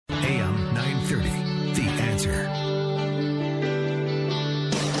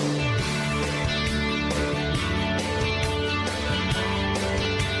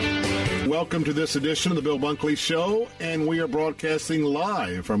Welcome to this edition of the Bill Bunkley Show, and we are broadcasting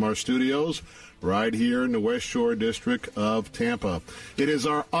live from our studios right here in the West Shore District of Tampa. It is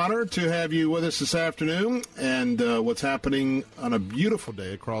our honor to have you with us this afternoon, and what's happening on a beautiful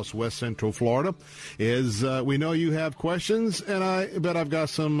day across West Central Florida is we know you have questions, and I bet I've got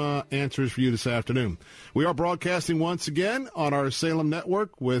some answers for you this afternoon. We are broadcasting once again on our Salem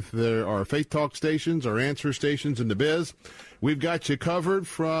network with our Faith Talk stations, our answer stations in the biz. We've got you covered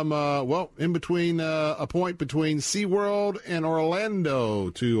from, in between a point between SeaWorld and Orlando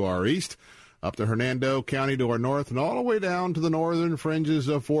to our east, up to Hernando County to our north, and all the way down to the northern fringes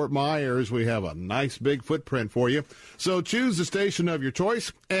of Fort Myers. We have a nice big footprint for you. So choose the station of your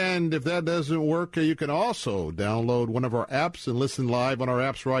choice, and if that doesn't work, you can also download one of our apps and listen live on our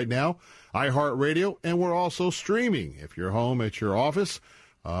apps right now, iHeartRadio, and we're also streaming if you're home at your office,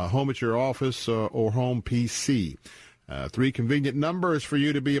 or home PC. Three convenient numbers for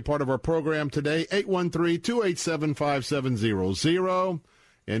you to be a part of our program today, 813-287-5700.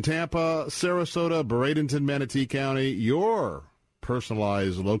 In Tampa, Sarasota, Bradenton, Manatee County, your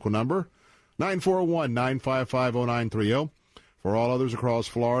personalized local number, 941-955-0930. For all others across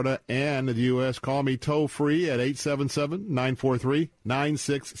Florida and the U.S., call me toll-free at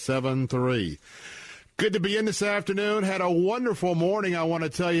 877-943-9673. Good to be in this afternoon. Had a wonderful morning I want to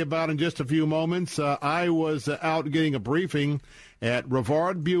tell you about in just a few moments. I was out getting a briefing at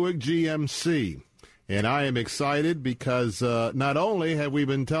Rivard Buick GMC. And I am excited because not only have we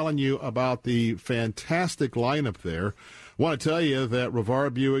been telling you about the fantastic lineup there, I want to tell you that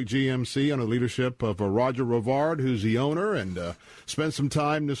Rivard Buick GMC, under the leadership of Roger Rivard, who's the owner, and spent some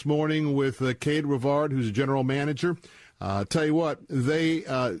time this morning with Cade Rivard, who's the general manager. Tell you what, they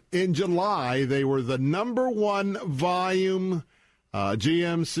in July, they were the number one volume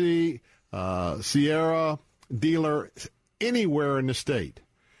GMC Sierra dealer anywhere in the state.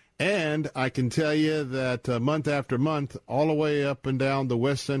 And I can tell you that month after month, all the way up and down the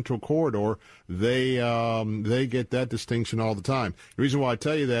West Central corridor, they get that distinction all the time. The reason why I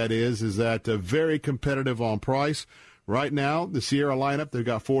tell you that is that very competitive on price. Right now, the Sierra lineup, they've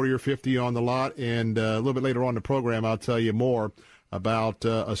got 40 or 50 on the lot, and a little bit later on in the program, I'll tell you more about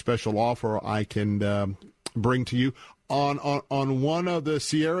a special offer I can bring to you on one of the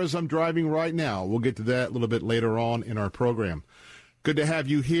Sierras I'm driving right now. We'll get to that a little bit later on in our program. Good to have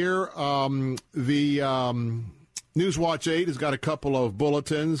you here. The Newswatch 8 has got a couple of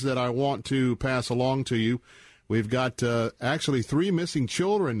bulletins that I want to pass along to you. We've got actually 3 missing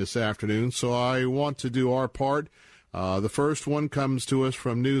children this afternoon, so I want to do our part. The first one comes to us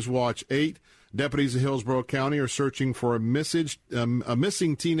from Newswatch 8. Deputies in Hillsborough County are searching for a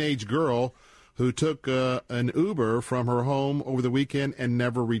missing teenage girl who took an Uber from her home over the weekend and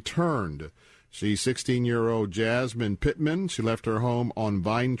never returned. She's 16-year-old Jasmine Pittman. She left her home on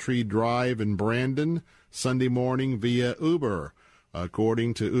Vine Tree Drive in Brandon Sunday morning via Uber.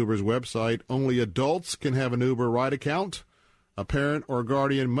 According to Uber's website, only adults can have an Uber ride account. A parent or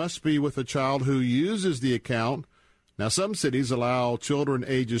guardian must be with a child who uses the account. Now, some cities allow children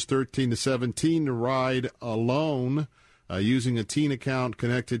ages 13 to 17 to ride alone using a teen account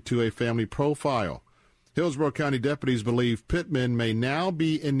connected to a family profile. Hillsborough County deputies believe Pittman may now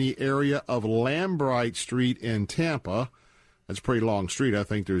be in the area of Lambright Street in Tampa. That's a pretty long street. I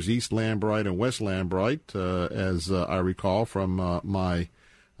think there's East Lambright and West Lambright, as I recall from my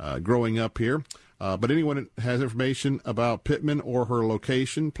growing up here. But anyone that has information about Pittman or her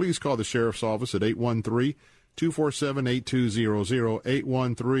location, please call the Sheriff's Office at 813-247-8200,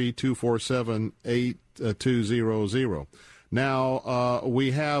 813-247-8200. Now,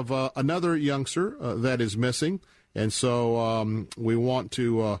 we have another youngster that is missing, and so we want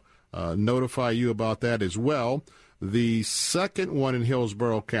to notify you about that as well. The second one in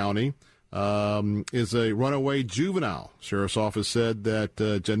Hillsborough County is a runaway juvenile. Sheriff's Office said that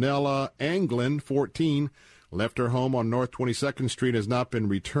Janella Anglin, 14, left her home on North 22nd Street, had not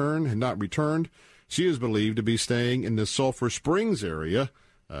returned. She is believed to be staying in the Sulphur Springs area.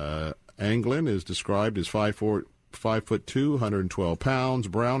 Anglin is described as 5'2", 112 pounds,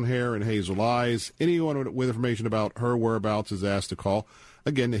 brown hair and hazel eyes. Anyone with information about her whereabouts is asked to call,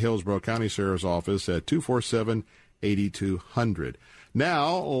 again, the Hillsborough County Sheriff's Office at 247-8200.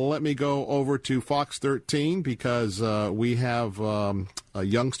 Now, let me go over to Fox 13 because we have a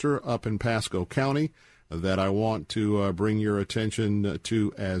youngster up in Pasco County that I want to bring your attention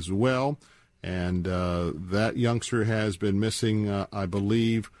to as well. And that youngster has been missing, I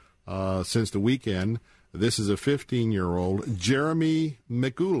believe, since the weekend. This is a 15-year-old, Jeremy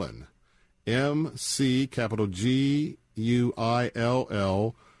McGuill, M-C, capital G-U-I-L-L,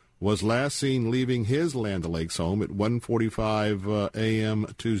 was last seen leaving his Land O'Lakes home at 1:45 a.m.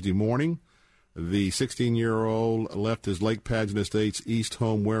 Tuesday morning. The 16-year-old left his Lake Pageant Estates East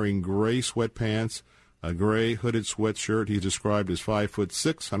home wearing gray sweatpants, a gray hooded sweatshirt. He's described as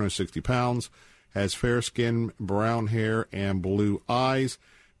 5'6", 160 pounds, has fair skin, brown hair, and blue eyes.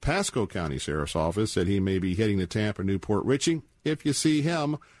 Pasco County Sheriff's Office said he may be heading to Tampa, Newport Richey. If you see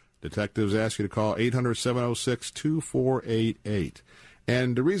him, detectives ask you to call 800-706-2488.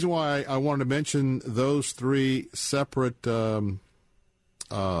 And the reason why I wanted to mention those three separate, I'm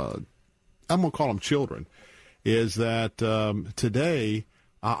going to call them children, is that today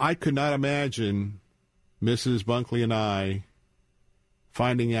I could not imagine Mrs. Bunkley and I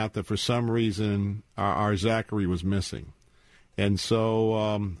finding out that for some reason our Zachary was missing. And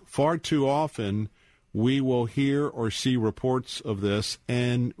so far too often we will hear or see reports of this,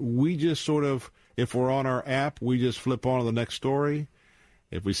 and we just sort of, if we're on our app, we just flip on to the next story.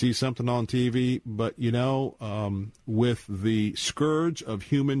 If we see something on TV, but, with the scourge of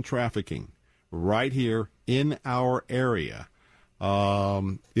human trafficking right here in our area,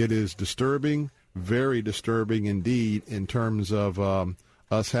 it is disturbing, very disturbing indeed in terms of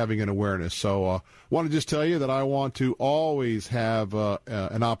us having an awareness. So I want to just tell you that I want to always have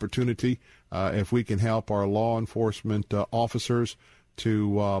an opportunity, if we can help our law enforcement officers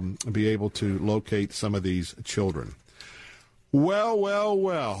to be able to locate some of these children.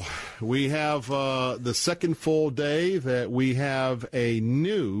 Well. We have the second full day that we have a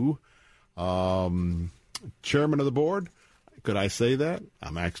new chairman of the board. Could I say that?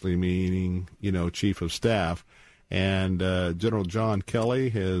 I'm actually meaning, chief of staff. And General John Kelly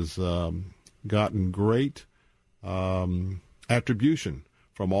has gotten great attribution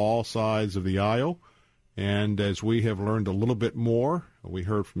from all sides of the aisle. And as we have learned a little bit more, we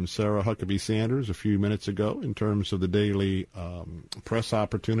heard from Sarah Huckabee Sanders a few minutes ago in terms of the daily press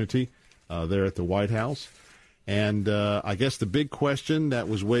opportunity there at the White House. And I guess the big question that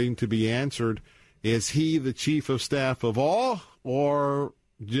was waiting to be answered, is he the chief of staff of all or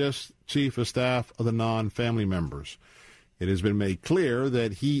just chief of staff of the non-family members? It has been made clear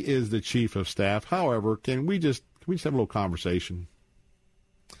that he is the chief of staff. However, can we just have a little conversation?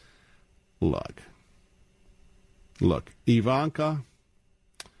 Look, Ivanka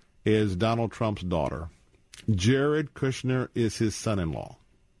is Donald Trump's daughter. Jared Kushner is his son-in-law.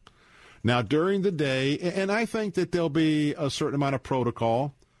 Now, during the day, and I think that there'll be a certain amount of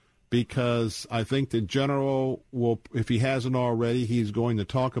protocol, because I think the general will, if he hasn't already, he's going to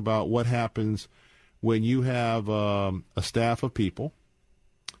talk about what happens when you have a staff of people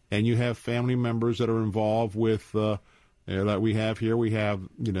and you have family members that are involved with, like we have here. We have,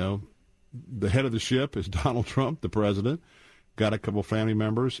 the head of the ship is Donald Trump, the president, got a couple family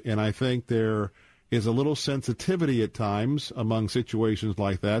members, and I think there is a little sensitivity at times among situations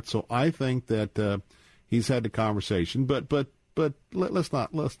like that. So I think that he's had the conversation, but let's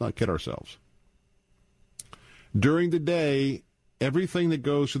not kid ourselves. During the day, everything that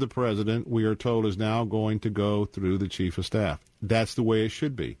goes to the president, we are told, is now going to go through the chief of staff. That's the way it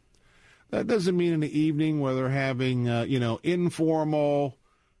should be. That doesn't mean in the evening where they're having, informal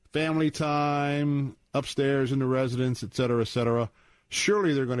family time upstairs in the residence, et cetera, et cetera.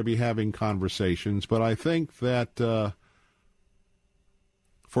 Surely they're going to be having conversations, but I think that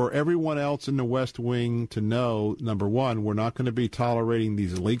for everyone else in the West Wing to know, number one, we're not going to be tolerating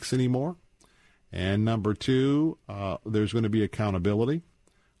these leaks anymore. And number two, there's going to be accountability.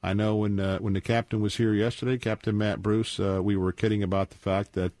 I know when the captain was here yesterday, Captain Matt Bruce, we were kidding about the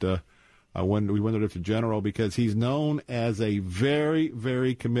fact that when we wondered if the general, because he's known as a very,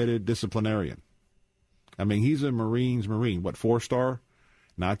 very committed disciplinarian. I mean, he's a Marine, 4-star?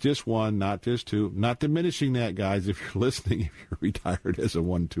 Not just one, not just two. Not diminishing that, guys, if you're listening, if you're retired as a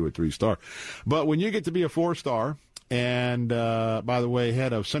 1, 2, or 3-star. But when you get to be a 4-star, and by the way,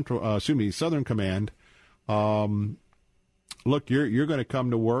 head of Southern Command, look, you're going to come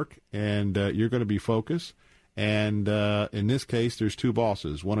to work and you're going to be focused. And in this case, there's two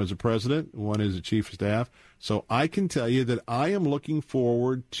bosses. One is the president, one is the chief of staff. So I can tell you that I am looking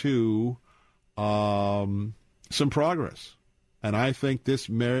forward to some progress. And I think this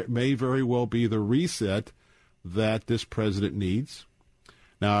may very well be the reset that this president needs.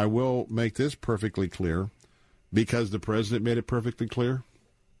 Now, I will make this perfectly clear, because the president made it perfectly clear.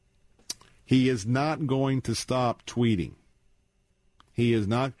 He is not going to stop tweeting. He is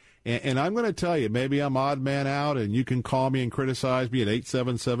not. And I'm going to tell you, maybe I'm odd man out, and you can call me and criticize me at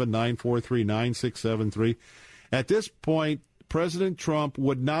 877-943-9673. At this point, President Trump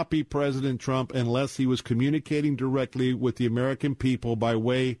would not be President Trump unless he was communicating directly with the American people by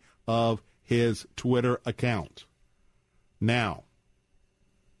way of his Twitter account. Now,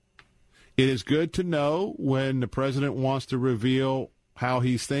 it is good to know when the president wants to reveal how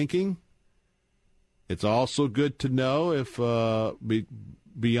he's thinking, It's also good to know if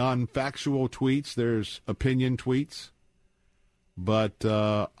beyond factual tweets, there's opinion tweets. But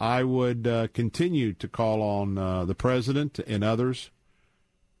I would continue to call on the president and others.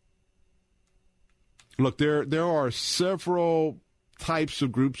 Look, there are several types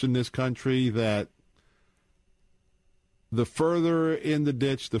of groups in this country that the further in the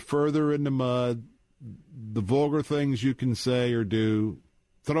ditch, the further in the mud, the vulgar things you can say or do,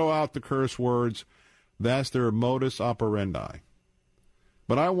 throw out the curse words, that's their modus operandi.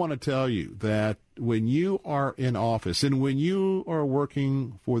 But I want to tell you that when you are in office and when you are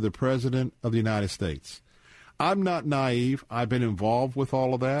working for the President of the United States, I'm not naive. I've been involved with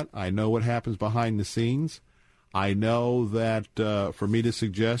all of that. I know what happens behind the scenes. I know that for me to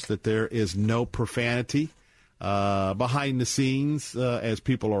suggest that there is no profanity behind the scenes as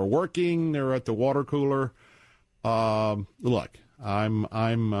people are working, they're at the water cooler. Look, I'm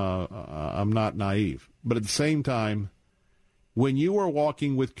not naive. But at the same time, when you are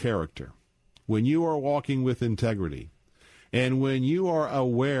walking with character, when you are walking with integrity, and when you are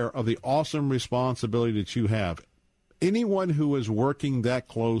aware of the awesome responsibility that you have, anyone who is working that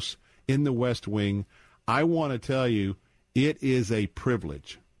close in the West Wing, I want to tell you, it is a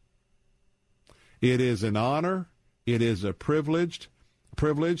privilege. It is an honor. It is a privilege,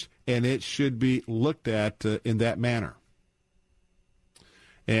 and it should be looked at in that manner.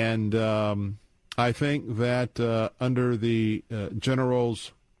 And I think that under the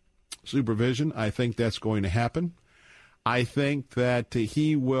general's supervision, I think that's going to happen. I think that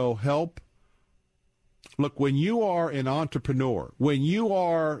he will help. Look, when you are an entrepreneur, when you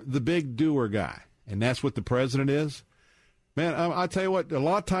are the big doer guy, and that's what the president is, man, I'll tell you what, a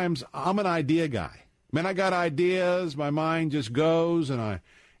lot of times I'm an idea guy. Man, I got ideas, my mind just goes, and I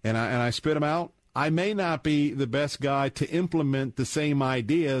spit them out. I may not be the best guy to implement the same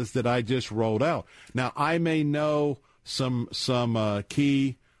ideas that I just rolled out. Now, I may know some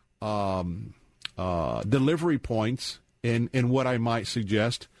key delivery points in what I might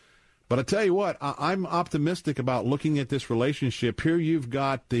suggest. But I tell you what, I'm optimistic about looking at this relationship. Here you've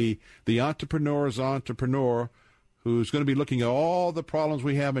got the entrepreneur's entrepreneur who's going to be looking at all the problems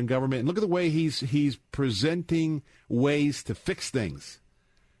we have in government. And look at the way he's presenting ways to fix things.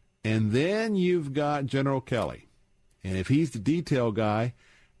 And then you've got General Kelly. And if he's the detail guy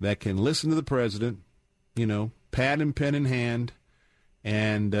that can listen to the president, pad and pen in hand,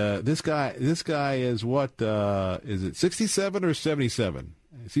 and this guy is what, is it 67 or 77?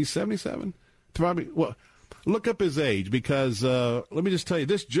 Is he 77? Probably. Well, look up his age because let me just tell you,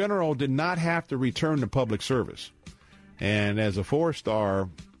 this general did not have to return to public service. And as a 4-star,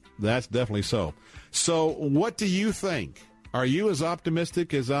 that's definitely so. So what do you think? Are you as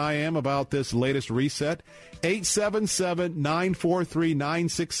optimistic as I am about this latest reset?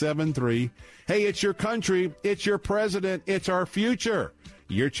 877-943-9673. Hey, it's your country. It's your president. It's our future.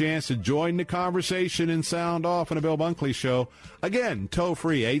 Your chance to join the conversation and sound off on a Bill Bunkley Show. Again, toll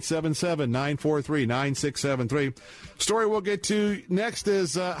free, 877-943-9673. Story we'll get to next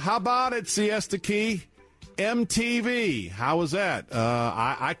is, how about it, Siesta Key? MTV. How was that?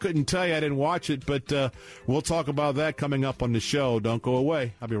 I couldn't tell you. I didn't watch it, but we'll talk about that coming up on the show. Don't go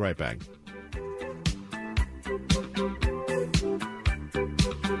away. I'll be right back.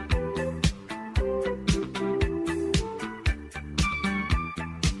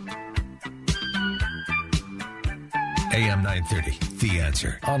 AM 930, The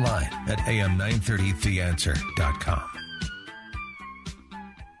Answer. Online at am930theanswer.com.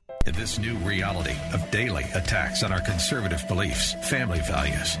 In this new reality of daily attacks on our conservative beliefs, family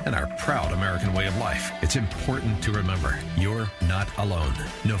values, and our proud American way of life, it's important to remember you're not alone.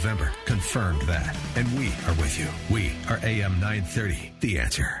 November confirmed that, and we are with you. We are AM 930, The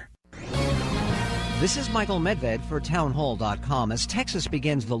Answer. This is Michael Medved for townhall.com. As Texas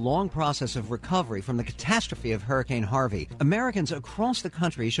begins the long process of recovery from the catastrophe of Hurricane Harvey, Americans across the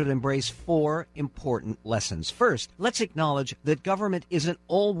country should embrace 4 important lessons. First, let's acknowledge that government isn't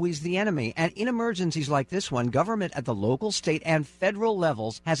always the enemy, and in emergencies like this one, government at the local, state, and federal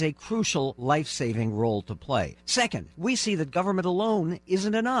levels has a crucial life-saving role to play. Second, we see that government alone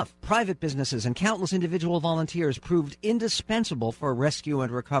isn't enough. Private businesses and countless individual volunteers proved indispensable for rescue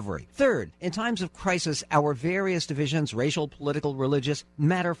and recovery. Third, in times of crisis, our various divisions, racial, political, religious,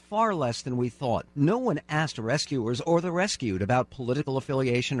 matter far less than we thought. No one asked rescuers or the rescued about political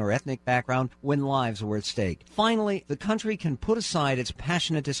affiliation or ethnic background when lives were at stake. Finally, the country can put aside its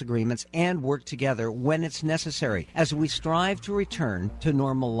passionate disagreements and work together when it's necessary as we strive to return to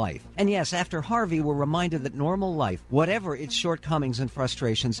normal life. And yes, after Harvey, we're reminded that normal life, whatever its shortcomings and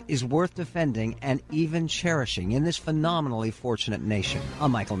frustrations, is worth defending and even cherishing in this phenomenally fortunate nation.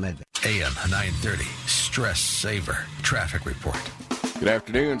 I'm Michael Medved. AM 930, Stress Saver Traffic Report. Good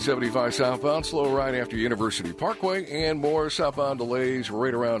afternoon, 75 southbound, slow right after University Parkway, and more southbound delays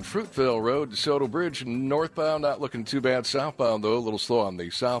right around Fruitville Road, DeSoto Bridge, northbound, not looking too bad. Southbound, though, a little slow on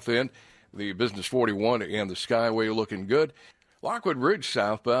the south end. The Business 41 and the Skyway looking good. Lockwood Ridge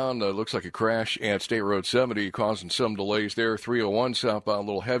southbound, looks like a crash at State Road 70, causing some delays there. 301 southbound, a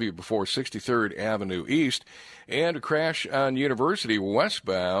little heavy before 63rd Avenue East. And a crash on University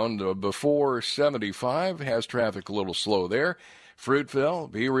westbound before 75, has traffic a little slow there.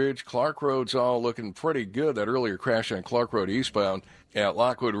 Fruitville, Bee Ridge, Clark Road's all looking pretty good. That earlier crash on Clark Road eastbound at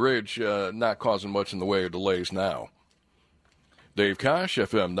Lockwood Ridge not causing much in the way of delays now. Dave Kosh,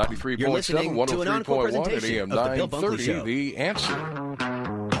 FM 93.7, 103.1 at AM 930, The Answer.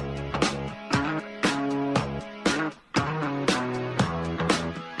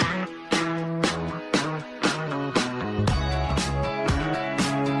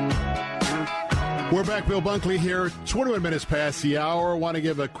 We're back, Bill Bunkley here, 21 minutes past the hour. I want to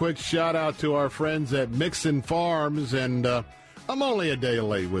give a quick shout-out to our friends at Mixon Farms, and I'm only a day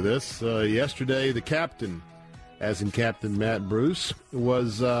late with this. Yesterday, the captain, as in Captain Matt Bruce,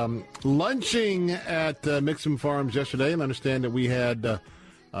 was lunching at Mixon Farms yesterday, and I understand that we had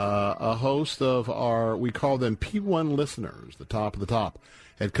a host of our, we call them P1 listeners, the top of the top,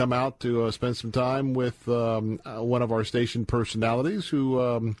 had come out to spend some time with one of our station personalities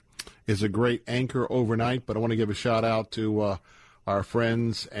who is a great anchor overnight. But I want to give a shout-out to our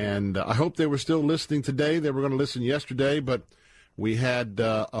friends, and I hope they were still listening today. They were going to listen yesterday, but we had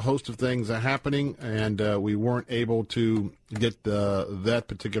a host of things happening, and we weren't able to get that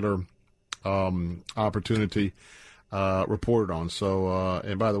particular opportunity reported on. So,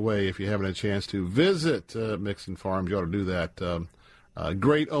 and by the way, if you haven't had a chance to visit Mixon Farms, you ought to do that.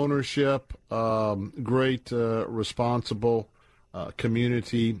 Great ownership, great responsible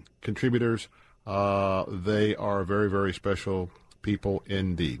community contributors. They are very, very special people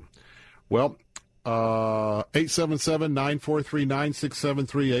indeed. Well,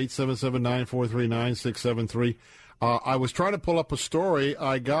 877-943-9673, 877-943-9673. I was trying to pull up a story.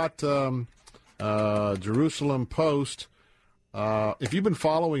 I got Jerusalem Post. If you've been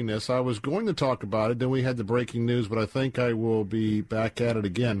following this, I was going to talk about it. Then we had the breaking news, but I think I will be back at it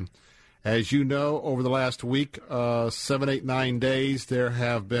again. As you know, over the last week, 7, 8, 9 days, there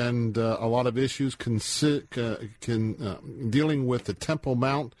have been a lot of issues dealing with the Temple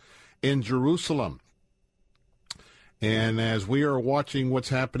Mount in Jerusalem. And as we are watching what's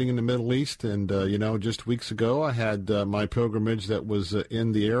happening in the Middle East, and, just weeks ago I had my pilgrimage that was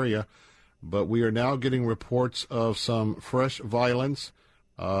in the area, but we are now getting reports of some fresh violence,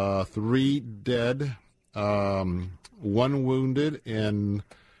 3 dead, 1 wounded in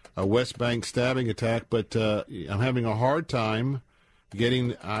a West Bank stabbing attack. But I'm having a hard time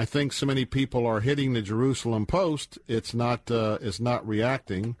getting, I think so many people are hitting the Jerusalem Post, it's not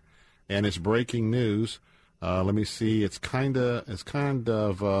reacting, and it's breaking news. Let me see. It's kind of.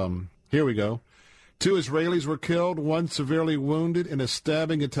 Here we go. 2 Israelis were killed, 1 severely wounded in a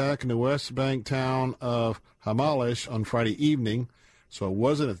stabbing attack in the West Bank town of Hamalish on Friday evening. So it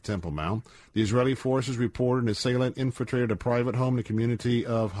wasn't at the Temple Mount. The Israeli forces reported an assailant infiltrated a private home in the community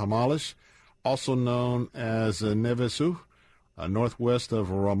of Hamalish, also known as Nevesuh, northwest of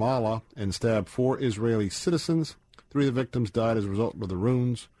Ramallah, and stabbed 4 Israeli citizens. 3 of the victims died as a result of the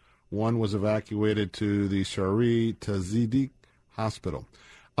wounds. 1 was evacuated to the Shari Tazidi Hospital.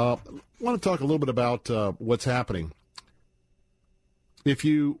 I want to talk a little bit about what's happening. If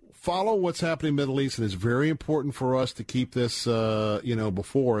you follow what's happening in the Middle East, and it's very important for us to keep this,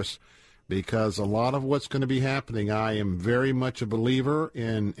 before us, because a lot of what's going to be happening, I am very much a believer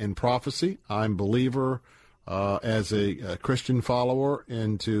in prophecy. I'm a believer as a Christian follower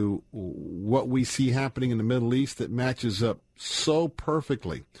into what we see happening in the Middle East that matches up so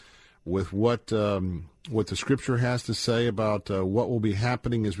perfectly with what the Scripture has to say about what will be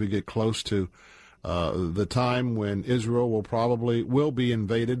happening as we get close to the time when Israel will be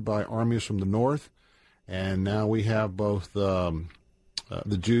invaded by armies from the north. And now we have both the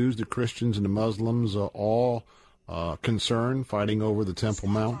Jews, the Christians, and the Muslims all concerned, fighting over the Temple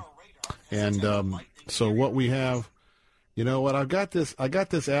Mount. And so what we have, you know what, I got this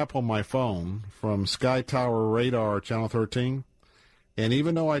app on my phone from Sky Tower Radar, Channel 13. And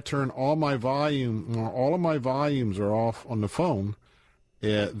even though I turn all of my volumes are off on the phone,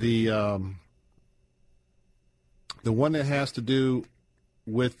 the one that has to do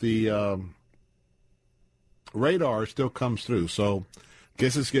with the radar still comes through. So I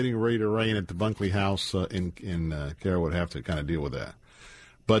guess it's getting ready to rain at the Bunkley house in Carroll would have to kind of deal with that.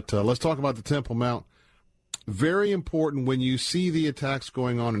 But let's talk about the Temple Mount. very important when you see the attacks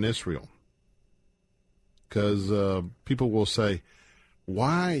going on in Israel, because people will say,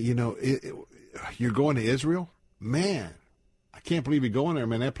 why, you're going to Israel? Man, I can't believe you're going there,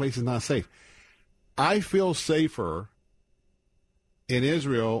 man. That place is not safe. I feel safer in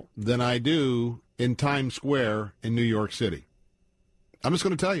Israel than I do in Times Square in New York City. I'm just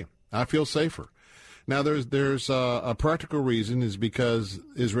going to tell you, I feel safer. Now, there's a practical reason, is because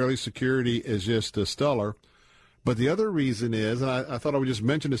Israeli security is just stellar. But the other reason is, and I thought I would just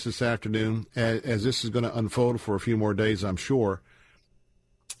mention this afternoon, as this is going to unfold for a few more days, I'm sure,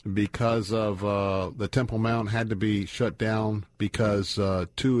 because of the Temple Mount had to be shut down because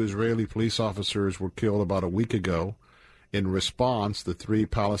 2 Israeli police officers were killed about a week ago. In response, the 3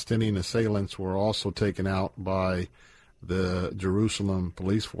 Palestinian assailants were also taken out by the Jerusalem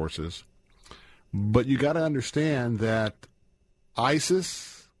police forces. But you got to understand that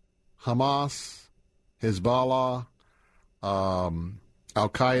ISIS, Hamas, Hezbollah,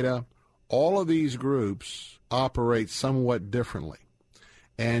 Al-Qaeda, all of these groups operate somewhat differently,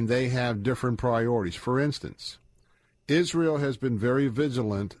 and they have different priorities. For instance, Israel has been very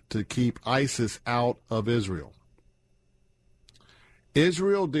vigilant to keep ISIS out of Israel.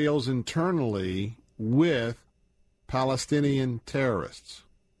 Israel deals internally with Palestinian terrorists.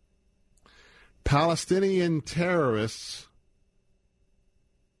 Palestinian terrorists,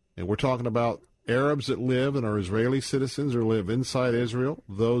 and we're talking about Arabs that live and are Israeli citizens or live inside Israel,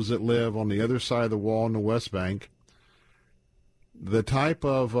 those that live on the other side of the wall in the West Bank. The type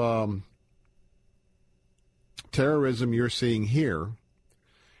of terrorism you're seeing here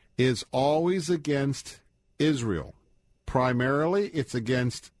is always against Israel. Primarily, it's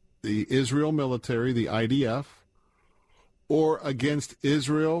against the Israel military, the IDF, or against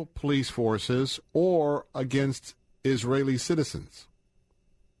Israel police forces, or against Israeli citizens.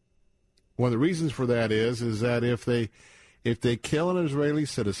 One of the reasons for that is that if they kill an Israeli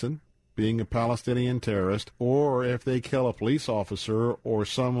citizen, being a Palestinian terrorist, or if they kill a police officer or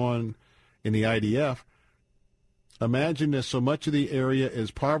someone in the IDF, imagine that so much of the area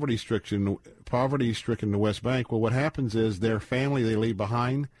is poverty-stricken in the West Bank. Well, what happens is their family they leave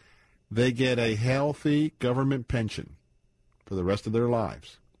behind, they get a healthy government pension for the rest of their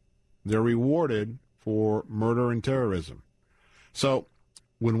lives. They're rewarded for murder and terrorism. So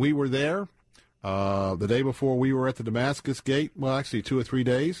when we were there, the day before we were at the Damascus Gate, well, actually 2 or 3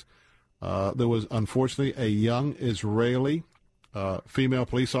 days, there was unfortunately a young Israeli female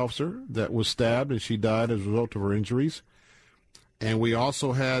police officer that was stabbed, and she died as a result of her injuries. And we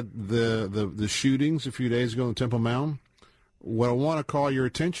also had the shootings a few days ago in Temple Mount. What I want to call your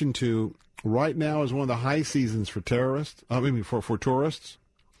attention to right now is one of the high seasons for terrorists. For tourists.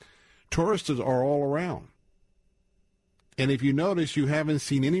 Tourists are all around. And if you notice, you haven't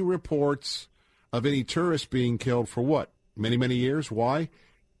seen any reports of any tourists being killed for what? Many, many years. Why?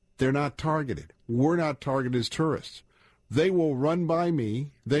 They're not targeted. We're not targeted as tourists. They will run by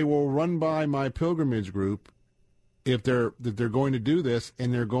me. They will run by my pilgrimage group if they're going to do this,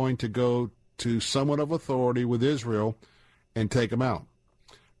 and they're going to go to someone of authority with Israel and take them out.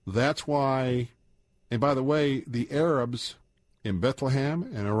 That's why, and by the way, the Arabs in Bethlehem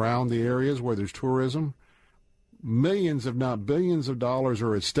and around the areas where there's tourism, millions, if not billions of dollars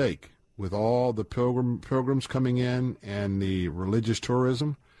are at stake with all the pilgrims coming in and the religious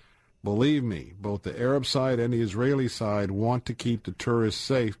tourism. Believe me, both the Arab side and the Israeli side want to keep the tourists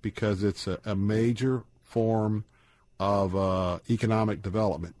safe because it's a major form of economic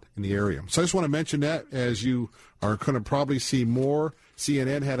development in the area. So I just want to mention that, as you are going to probably see more.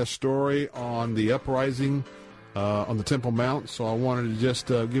 CNN had a story on the uprising on the Temple Mount, so I wanted to just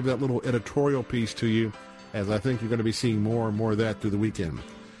give that little editorial piece to you, as I think you're going to be seeing more and more of that through the weekend.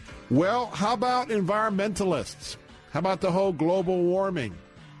 Well, how about environmentalists? How about the whole global warming?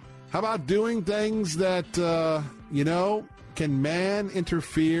 How about doing things that, can man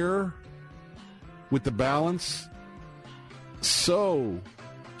interfere with the balance? So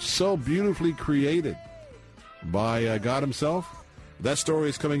beautifully created by God himself. That story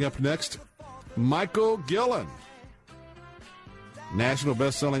is coming up next. Michael Gillen, national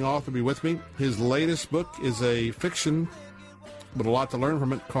best-selling author, will be with me. His latest book is a fiction, but a lot to learn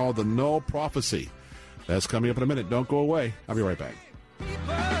from it, called The Null Prophecy. That's coming up in a minute. Don't go away. I'll be right back. People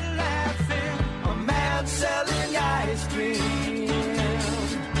laughing, a man selling ice cream,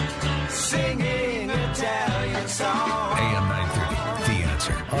 singing Italian songs. AM 930, The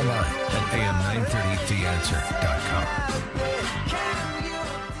Answer. Online at am930theanswer.com.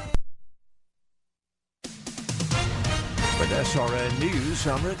 With SRN News,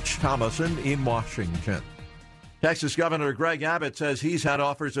 I'm Rich Thomason in Washington. Texas Governor Greg Abbott says he's had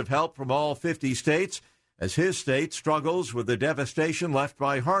offers of help from all 50 states as his state struggles with the devastation left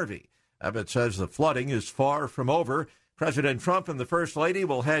by Harvey. Abbott says the flooding is far from over. President Trump and the First Lady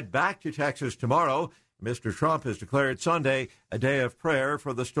will head back to Texas tomorrow. Mr. Trump has declared Sunday a day of prayer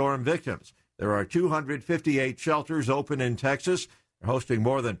for the storm victims. There are 258 shelters open in Texas. They're hosting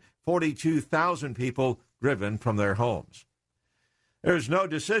more than 42,000 people driven from their homes. There's no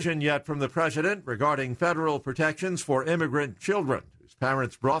decision yet from the president regarding federal protections for immigrant children whose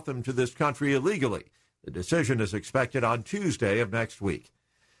parents brought them to this country illegally. The decision is expected on Tuesday of next week.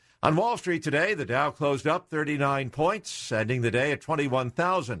 On Wall Street today, the Dow closed up 39 points, ending the day at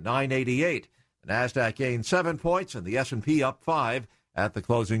 21,988. The Nasdaq gained 7 points and the S&P up 5 at the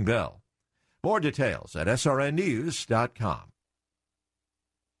closing bell. More details at srnnews.com.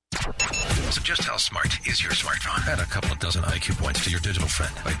 So just how smart is your smartphone? Add a couple of dozen IQ points to your digital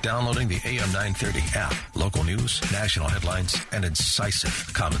friend by downloading the AM 930 app. Local news, national headlines, and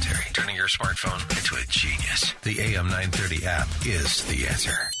incisive commentary. Turning your smartphone into a genius. The AM 930 app is the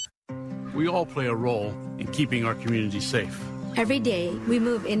answer. We all play a role in keeping our community safe. Every day, we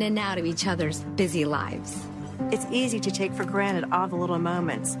move in and out of each other's busy lives. It's easy to take for granted all the little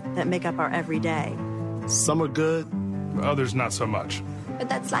moments that make up our everyday. Some are good, others not so much. But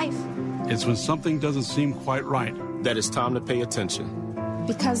that's life. It's when something doesn't seem quite right that it's time to pay attention.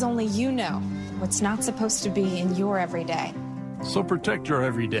 Because only you know what's not supposed to be in your everyday. So protect your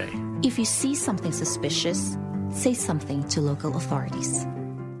everyday. If you see something suspicious, say something to local authorities.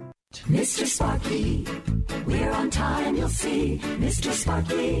 Mr. Sparky, we're on time, you'll see. Mr.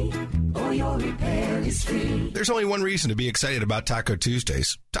 Sparky, or your repair is free. There's only one reason to be excited about Taco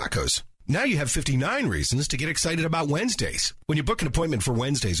Tuesdays. Tacos. Now you have 59 reasons to get excited about Wednesdays. When you book an appointment for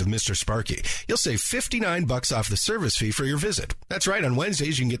Wednesdays with Mr. Sparky, you'll save $59 off the service fee for your visit. That's right, on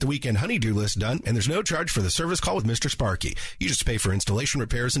Wednesdays you can get the weekend honeydew list done, and there's no charge for the service call with Mr. Sparky. You just pay for installation,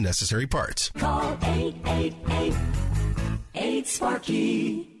 repairs, and necessary parts. Call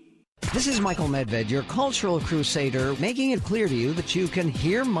 888-8-SPARKY. This is Michael Medved, your cultural crusader, making it clear to you that you can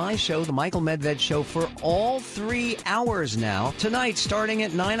hear my show, The Michael Medved Show, for all 3 hours now. Tonight, starting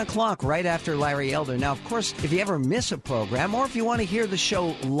at 9 o'clock, right after Larry Elder. Now, of course, if you ever miss a program, or if you want to hear the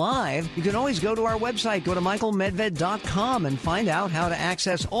show live, you can always go to our website, go to michaelmedved.com, and find out how to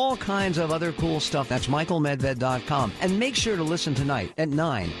access all kinds of other cool stuff. That's michaelmedved.com. And make sure to listen tonight at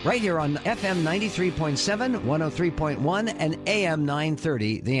 9, right here on FM 93.7, 103.1, and AM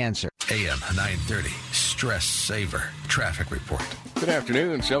 930, The Answer. AM 930, Stress Saver, Traffic Report. Good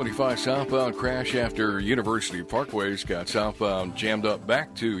afternoon. 75 southbound crash after University Parkway's got southbound jammed up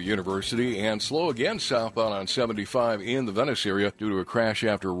back to University, and slow again southbound on 75 in the Venice area due to a crash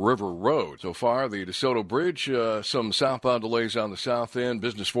after River Road. So far, the DeSoto Bridge, some southbound delays on the south end.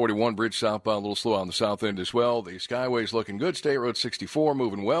 Business 41 Bridge southbound, a little slow on the south end as well. The Skyway's looking good. State Road 64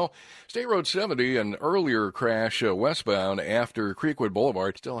 moving well. State Road 70, an earlier crash westbound after Creekwood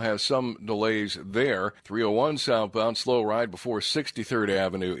Boulevard, still has some delays there. 301 southbound, slow ride before 63rd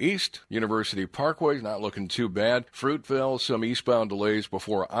Avenue East. University Parkway, not looking too bad. Fruitville, some eastbound delays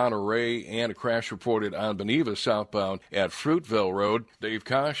before Honore, and a crash reported on Beneva southbound at Fruitville Road. Dave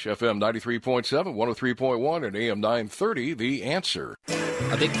Kosh, FM 93.7, 103.1, and AM 930, The Answer.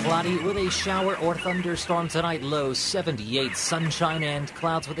 A big cloudy with a shower or thunderstorm tonight, low 78. Sunshine and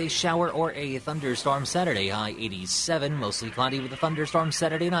clouds with a shower or a thunderstorm Saturday, high 87. Mostly cloudy with a thunderstorm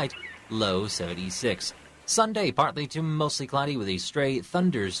Saturday night, low 76. Sunday, partly to mostly cloudy with a stray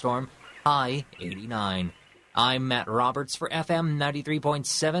thunderstorm, high 89. I'm Matt Roberts for FM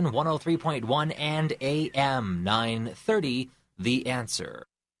 93.7, 103.1, and AM 930, The Answer.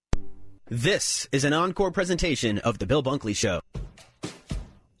 This is an encore presentation of The Bill Bunkley Show.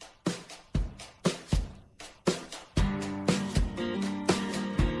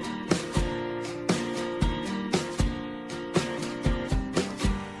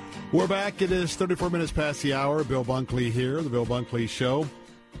 We're back. It is 34 minutes past the hour. Bill Bunkley here, The Bill Bunkley Show.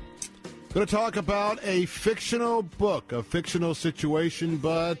 Going to talk about a fictional book, a fictional situation,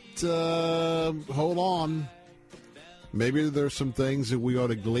 but hold on. Maybe there's some things that we ought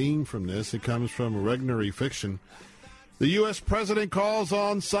to glean from this. It comes from Regnery Fiction. The U.S. president calls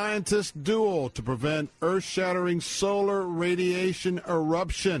on scientists duel to prevent earth-shattering solar radiation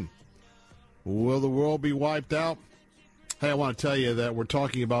eruption. Will the world be wiped out? Hey, I want to tell you that we're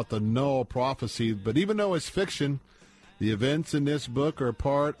talking about the null prophecy, but even though it's fiction, the events in this book are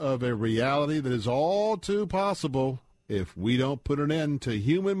part of a reality that is all too possible if we don't put an end to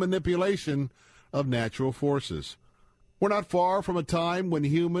human manipulation of natural forces. We're not far from a time when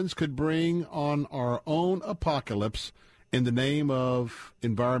humans could bring on our own apocalypse in the name of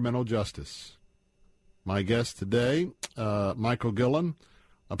environmental justice. My guest today, Michael Gillen,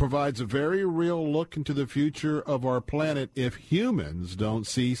 provides a very real look into the future of our planet if humans don't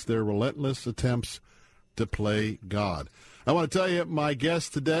cease their relentless attempts to play God. I want to tell you, my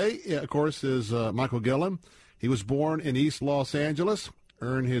guest today, of course, is Michael Gillen. He was born in East Los Angeles,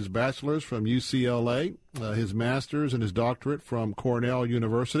 earned his bachelor's from UCLA, his master's and his doctorate from Cornell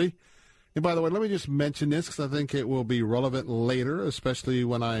University. And by the way, let me just mention this because I think it will be relevant later, especially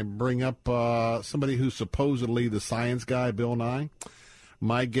when I bring up somebody who's supposedly the science guy, Bill Nye.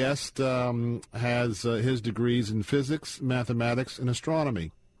 My guest has his degrees in physics, mathematics, and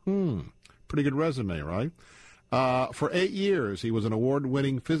astronomy. Pretty good resume, right? For 8 years, he was an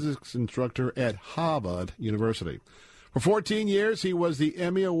award-winning physics instructor at Harvard University. For 14 years, he was the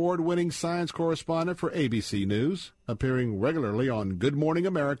Emmy Award-winning science correspondent for ABC News, appearing regularly on Good Morning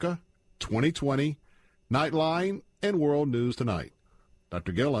America, 2020, Nightline, and World News Tonight.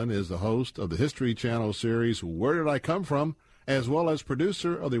 Dr. Gillen is the host of the History Channel series Where Did I Come From?, as well as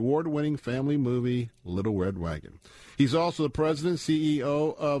producer of the award-winning family movie Little Red Wagon. He's also the president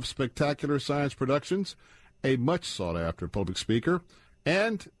CEO of Spectacular Science Productions, a much sought-after public speaker,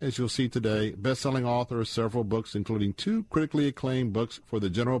 and, as you'll see today, best-selling author of several books, including 2 critically acclaimed books for the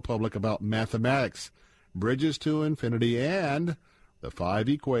general public about mathematics, Bridges to Infinity, and The 5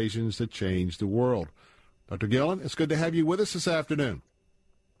 Equations That Changed the World. Dr. Gillen, it's good to have you with us this afternoon.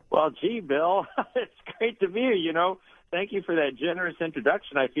 Well, gee, Bill, it's great to be here, Thank you for that generous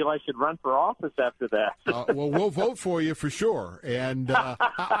introduction. I feel I should run for office after that. Well, we'll vote for you for sure. And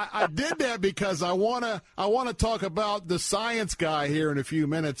I did that because I want to talk about the science guy here in a few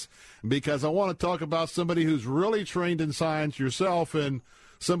minutes, because I want to talk about somebody who's really trained in science yourself and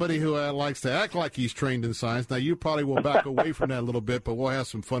somebody who likes to act like he's trained in science. Now, you probably will back away from that a little bit, but we'll have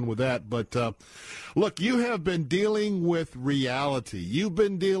some fun with that. But, look, you have been dealing with reality. You've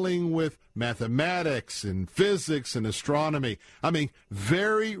been dealing with mathematics and physics and astronomy. I mean,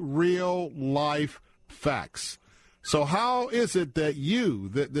 very real-life facts. So how is it that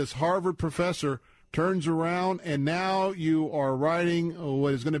this Harvard professor, turns around and now you are writing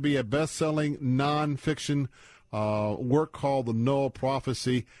what is going to be a best-selling nonfiction work called The Null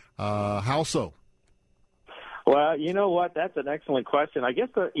Prophecy? How so? Well, you know what? That's an excellent question. I guess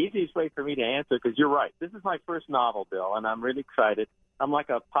the easiest way for me to answer, because you're right. This is my first novel, Bill, and I'm really excited. I'm like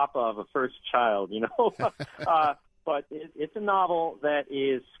a papa of a first child, But it's a novel that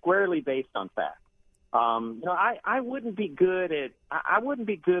is squarely based on fact. I wouldn't be good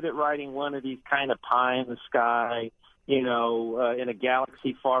at writing one of these kind of pie in the sky, in a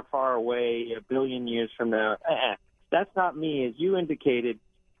galaxy far, far away, 1 billion years from now. That's not me. As you indicated,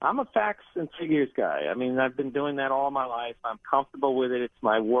 I'm a facts and figures guy. I mean, I've been doing that all my life. I'm comfortable with it. It's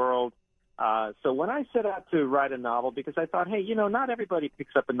my world. So when I set out to write a novel, because I thought, hey, not everybody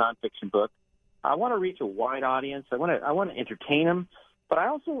picks up a nonfiction book. I want to reach a wide audience. I want to entertain them, but I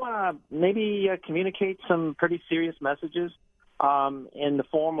also want to maybe communicate some pretty serious messages in the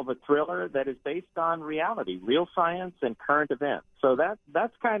form of a thriller that is based on reality, real science, and current events. So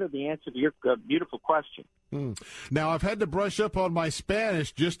that's kind of the answer to your beautiful question. Now, I've had to brush up on my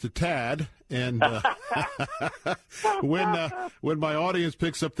Spanish just a tad, and when my audience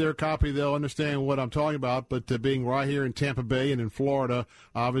picks up their copy, they'll understand what I'm talking about. But being right here in Tampa Bay and in Florida,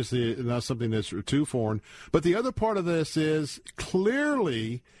 obviously not something that's too foreign. But the other part of this is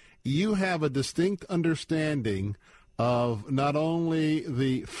clearly you have a distinct understanding of not only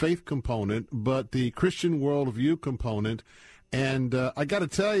the faith component, but the Christian worldview component. And I got to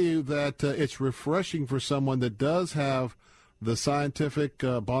tell you that it's refreshing for someone that does have the scientific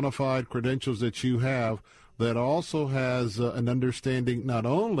bona fide credentials that you have, that also has an understanding not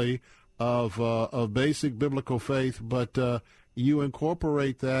only of basic biblical faith, but you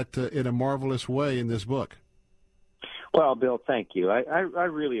incorporate that in a marvelous way in this book. Well, Bill, thank you. I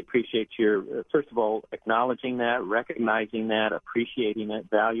really appreciate your, first of all, acknowledging that, recognizing that, appreciating it,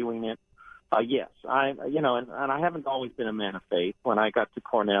 valuing it. Yes, and I haven't always been a man of faith. When I got to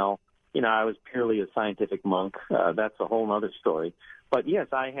Cornell, I was purely a scientific monk. That's a whole other story. But yes,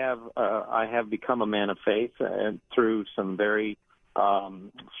 I have become a man of faith through some very,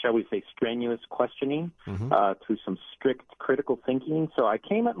 shall we say, strenuous questioning, through some strict critical thinking. So I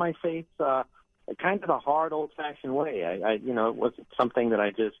came at my faith kind of a hard, old-fashioned way. It wasn't something that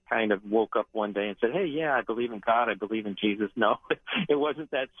I just kind of woke up one day and said, hey, yeah, I believe in God, I believe in Jesus. No, it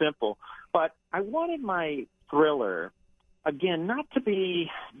wasn't that simple. But I wanted my thriller, again, not to be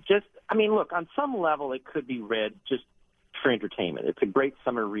just, look, on some level it could be read just for entertainment. It's a great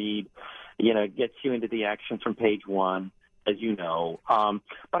summer read. It gets you into the action from page one, as you know.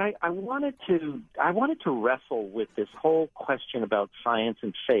 But I wanted to wrestle with this whole question about science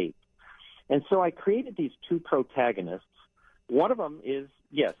and faith. And so I created these two protagonists One of them is,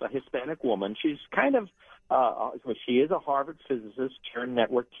 yes, a Hispanic woman. She's kind of, she is a Harvard physicist turned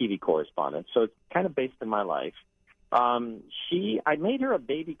network TV correspondent, so it's kind of based in my life. I made her a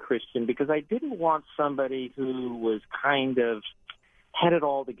baby Christian because I didn't want somebody who was kind of had it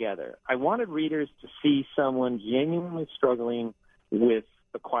all together. I wanted readers to see someone genuinely struggling with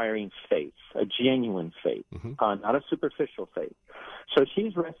acquiring faith, a genuine faith, not a superficial faith. So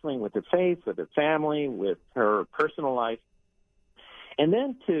she's wrestling with her faith, with her family, with her personal life. And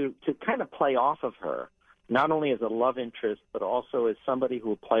then to kind of play off of her, not only as a love interest, but also as somebody who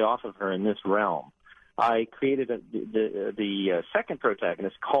will play off of her in this realm, I created the second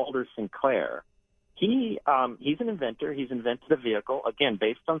protagonist, Calder Sinclair. He's an inventor. He's invented a vehicle, again,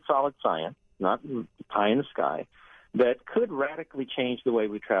 based on solid science, not pie in the sky, that could radically change the way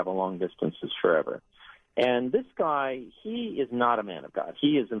we travel long distances forever. And this guy, he is not a man of God.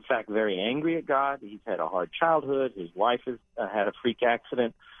 He is, in fact, very angry at God. He's had a hard childhood. His wife has had a freak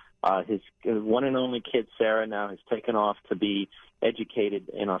accident. His one and only kid, Sarah, now has taken off to be educated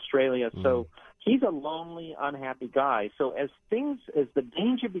in Australia. So he's a lonely, unhappy guy. So as the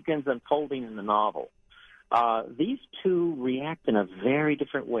danger begins unfolding in the novel, these two react in a very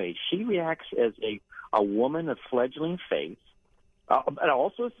different way. She reacts as a woman of fledgling faith, but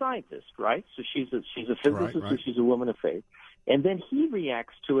also a scientist, right? So she's a physicist, right. So she's a woman of faith. And then he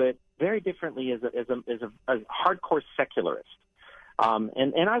reacts to it very differently as a hardcore secularist.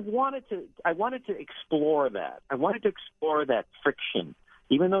 And I wanted to explore that. I wanted to explore that friction.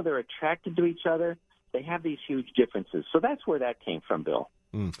 Even though they're attracted to each other, they have these huge differences. So that's where that came from, Bill.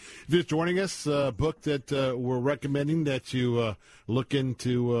 Just joining us, a book that we're recommending that you look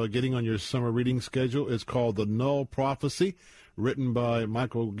into getting on your summer reading schedule is called The Null Prophecy, written by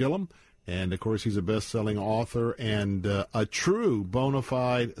Michael Gillum. And, of course, he's a best-selling author and a true bona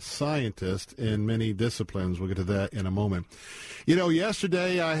fide scientist in many disciplines. We'll get to that in a moment. You know,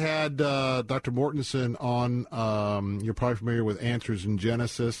 yesterday I had Dr. Mortensen on. You're probably familiar with Answers in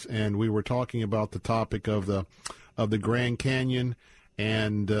Genesis, and we were talking about the topic of the Grand Canyon.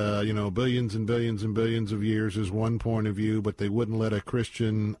 And, billions and billions and billions of years is one point of view, but they wouldn't let a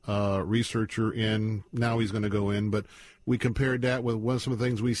Christian researcher in. Now he's going to go in. But we compared that with some of the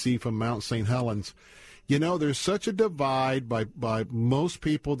things we see from Mount St. Helens. You know, there's such a divide by most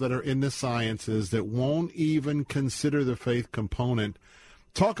people that are in the sciences that won't even consider the faith component.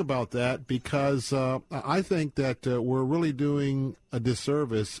 Talk about that, because I think that we're really doing a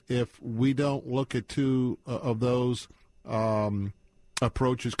disservice if we don't look at two of those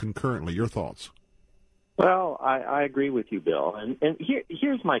approaches concurrently. Your thoughts? Well, I agree with you, Bill. And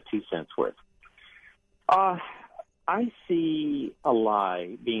here's my 2 cents worth. I see a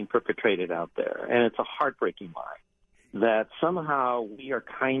lie being perpetrated out there, and it's a heartbreaking lie, that somehow we are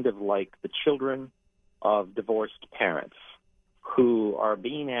kind of like the children of divorced parents who are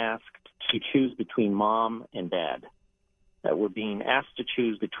being asked to choose between mom and dad, that we're being asked to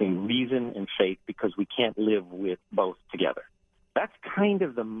choose between reason and faith because we can't live with both together. That's kind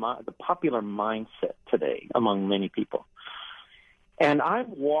of the popular mindset today among many people. And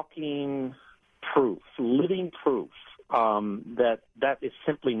I'm walking proof, living proof, that is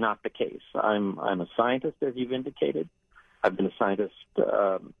simply not the case. I'm a scientist, as you've indicated. I've been a scientist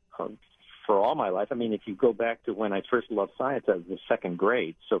for all my life. I mean, if you go back to when I first loved science, I was in second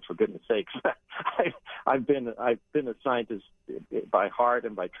grade. So for goodness sakes, I've been a scientist by heart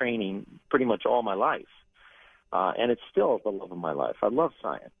and by training pretty much all my life. And it's still the love of my life. I love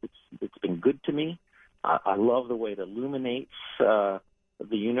science. It's been good to me. I love the way it illuminates the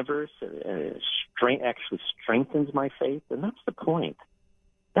universe. Actually strengthens my faith, and that's the point.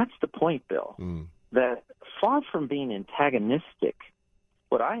 That's the point, Bill. That far from being antagonistic,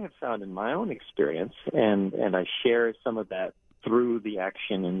 what I have found in my own experience, and I share some of that through the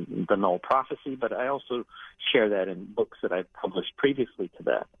action in The Null Prophecy, but I also share that in books that I've published previously to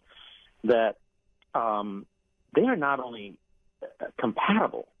that they are not only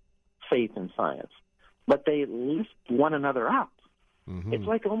compatible, faith and science, but they lift one another up. It's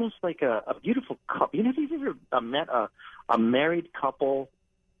like almost like a beautiful couple. You know, have you ever met a married couple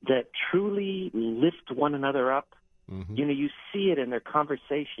that truly lift one another up? You know, you see it in their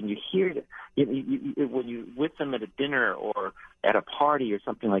conversation. You hear it when you're with them at a dinner or at a party or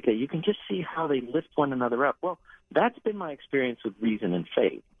something like that. You can just see how they lift one another up. Well, that's been my experience with reason and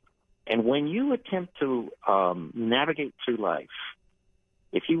faith. And when you attempt to navigate through life,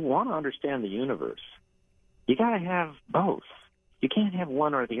 if you want to understand the universe, you got to have both. You can't have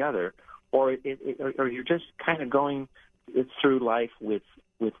one or the other, or you're just kind of going through life with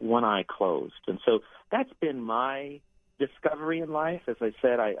one eye closed. And so that's been my discovery in life. As I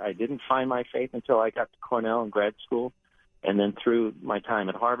said, I didn't find my faith until I got to Cornell in grad school. And then through my time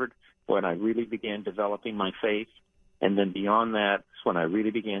at Harvard, when I really began developing my faith. And then beyond that, it's when I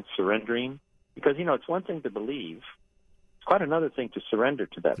really began surrendering. Because, it's one thing to believe. It's quite another thing to surrender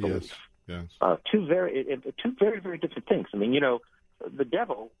to that belief. Yes. Two very, very different things. I mean, the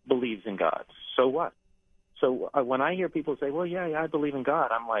devil believes in God. So what? So when I hear people say, well, yeah, I believe in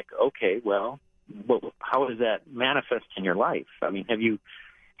God, I'm like, okay, well, how does that manifest in your life? I mean, have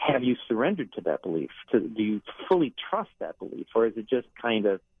you surrendered to that belief? Do you fully trust that belief? Or is it just kind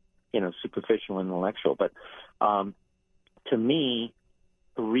of, superficial and intellectual? But to me,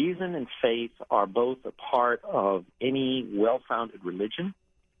 reason and faith are both a part of any well-founded religion,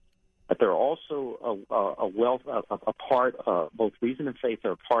 but they're also both reason and faith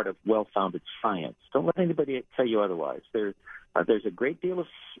are a part of well-founded science. Don't let anybody tell you otherwise. There's a great deal of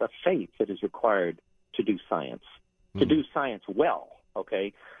faith that is required to do science, to do science well,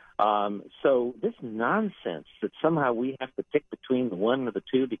 okay? So this nonsense that somehow we have to pick between the one or the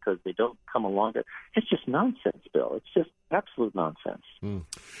two because they don't come along, it's just nonsense, Bill. It's just absolute nonsense. Now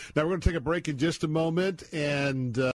we're going to take a break in just a moment, and